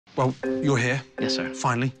Well, you're here. Yes, sir.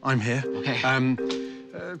 Finally, I'm here. Okay.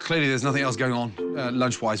 Clearly, there's nothing else going on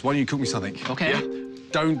lunch-wise. Why don't you cook me something? Okay. Yeah?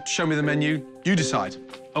 Don't show me the menu. You decide.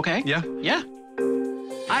 Okay. Yeah? Yeah.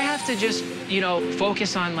 I have to just,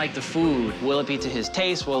 focus on, like, the food. Will it be to his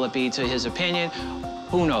taste? Will it be to his opinion?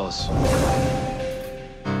 Who knows?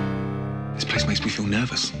 This place makes me feel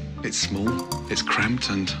nervous. It's small, it's cramped,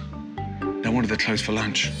 and no wonder they're closed for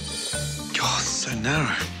lunch. God, it's so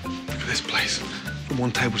narrow. Look at this place. From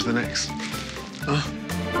one table to the next.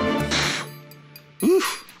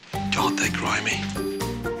 Oof. God, they're grimy.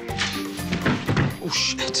 Oh,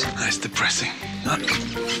 shit. That's depressing.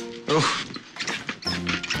 Oh.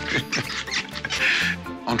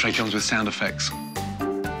 Entree comes with sound effects.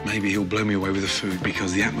 Maybe he'll blow me away with the food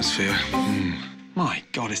because the atmosphere... My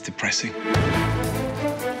God, it's depressing.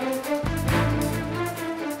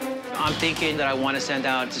 I'm thinking that I want to send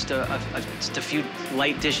out just a few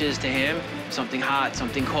light dishes to him. Something hot,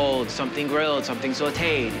 something cold, something grilled, something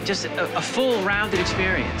sautéed. Just a full rounded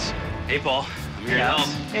experience. Hey, Paul. I'm here to help.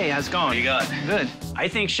 Hey, how's it going? What do you got? Good. I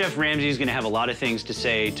think Chef Ramsay is going to have a lot of things to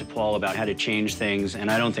say to Paul about how to change things,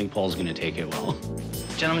 and I don't think Paul's going to take it well.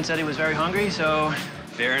 The gentleman said he was very hungry, so...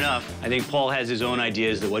 Fair enough. I think Paul has his own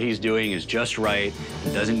ideas that what he's doing is just right,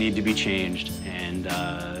 doesn't need to be changed, and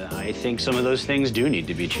I think some of those things do need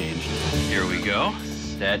to be changed. Here we go.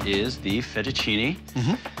 That is the fettuccine.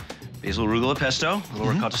 Basil arugula pesto, a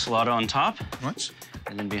little ricotta salata on top. Right.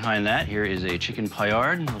 And then behind that, here is a chicken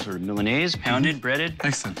paillard, sort of Milanese, pounded, breaded.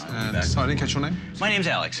 Excellent. Sorry, I didn't catch your name. My name's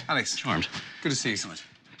Alex. Alex. Charmed. Good to see you so much.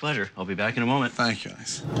 Pleasure. I'll be back in a moment. Thank you,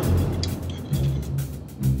 Alex.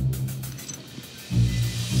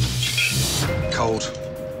 Cold.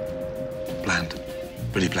 Bland.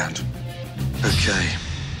 Really bland. Okay.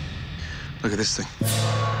 Look at this thing.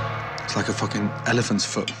 It's like a fucking elephant's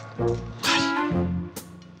foot.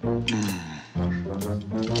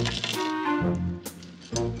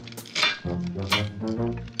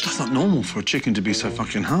 That's not normal for a chicken to be so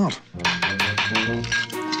fucking hard. Fuck.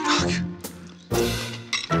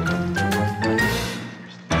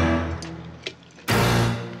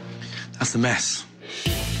 That's the mess.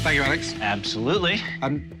 Thank you, Alex. Absolutely.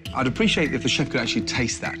 I'd appreciate if the chef could actually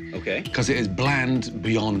taste that. Okay. Because it is bland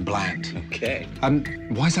beyond bland. Okay.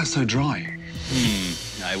 Why is that so dry?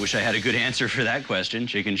 I wish I had a good answer for that question.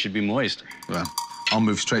 Chicken should be moist. Well, I'll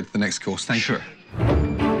move straight to the next course. Thank you. Sure.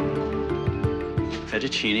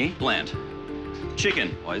 Fettuccine, bland.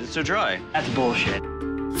 Chicken, why is it so dry? That's bullshit.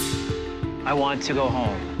 I want to go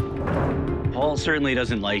home. Paul certainly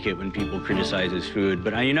doesn't like it when people criticize his food,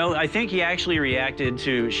 but I think he actually reacted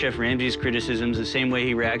to Chef Ramsay's criticisms the same way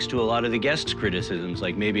he reacts to a lot of the guests' criticisms.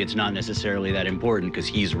 Like, maybe it's not necessarily that important because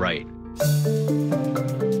he's right.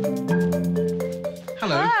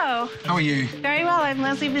 Hello. Hello. How are you? Very well. I'm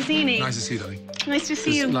Leslie Bazzini. Nice to see you, darling. Nice to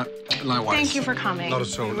see you. Likewise. Thank you for coming. Not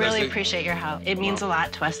at all, I really Leslie. appreciate your help. It means a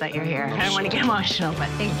lot to us that you're here. I don't want to get emotional, but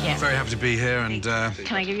thank you. Very happy to be here, and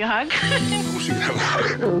Can I give you a hug? of course you can have a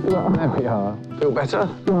hug. There we are. Feel better?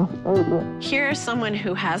 Here's someone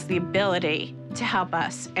who has the ability to help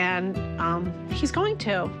us, and he's going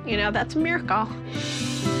to. That's a miracle.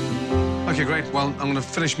 Okay, great. Well, I'm going to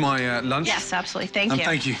finish my lunch. Yes, absolutely. Thank you.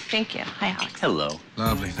 Thank you. Thank you. Hi, Alex. Hello.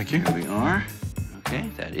 Lovely, thank you. Here we are. Okay,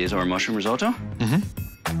 that is our mushroom risotto.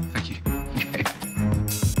 Thank you. Okay.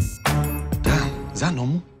 Damn, is that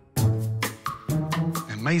normal?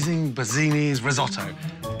 Amazing Bazzini's risotto.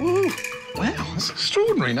 Ooh, wow, that's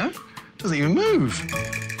extraordinary, no? Doesn't even move.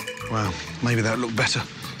 Well, maybe that'd look better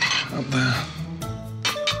up there.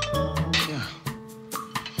 Yeah.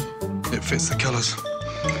 It fits the colours.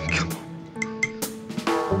 Come on.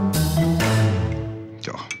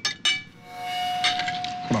 God.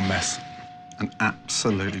 What a mess. And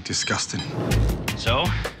absolutely disgusting. So,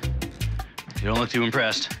 you don't look too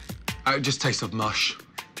impressed. It just tastes of mush.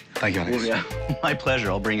 Thank you, Alex. Yeah. My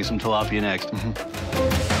pleasure. I'll bring you some tilapia next.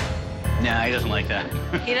 Nah, he doesn't like that.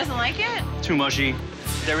 He doesn't like it? Too mushy.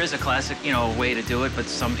 There is a classic, way to do it, but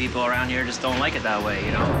some people around here just don't like it that way,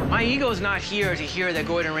 My ego's not here to hear that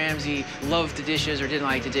Gordon Ramsay loved the dishes or didn't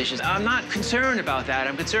like the dishes. I'm not concerned about that.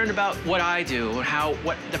 I'm concerned about what I do and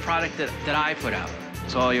what the product that I put out.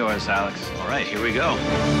 It's all yours, Alex. All right, here we go.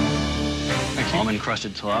 Thank you.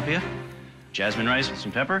 Almond-crusted tilapia, jasmine rice with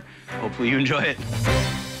some pepper. Hopefully you enjoy it.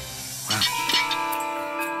 Wow.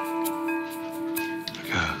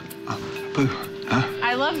 Boo. Huh?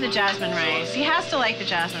 I love the jasmine rice. He has to like the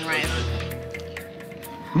jasmine rice.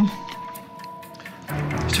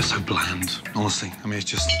 It's just so bland, honestly. I mean, it's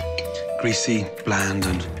just greasy, bland,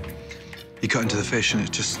 and you cut into the fish and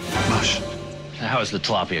it's just mush. How is the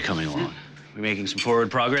tilapia coming along? We making some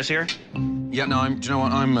forward progress here? Yeah, no, do you know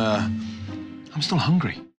what? I'm still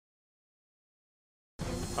hungry.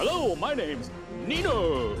 Hello, my name's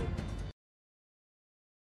Nino.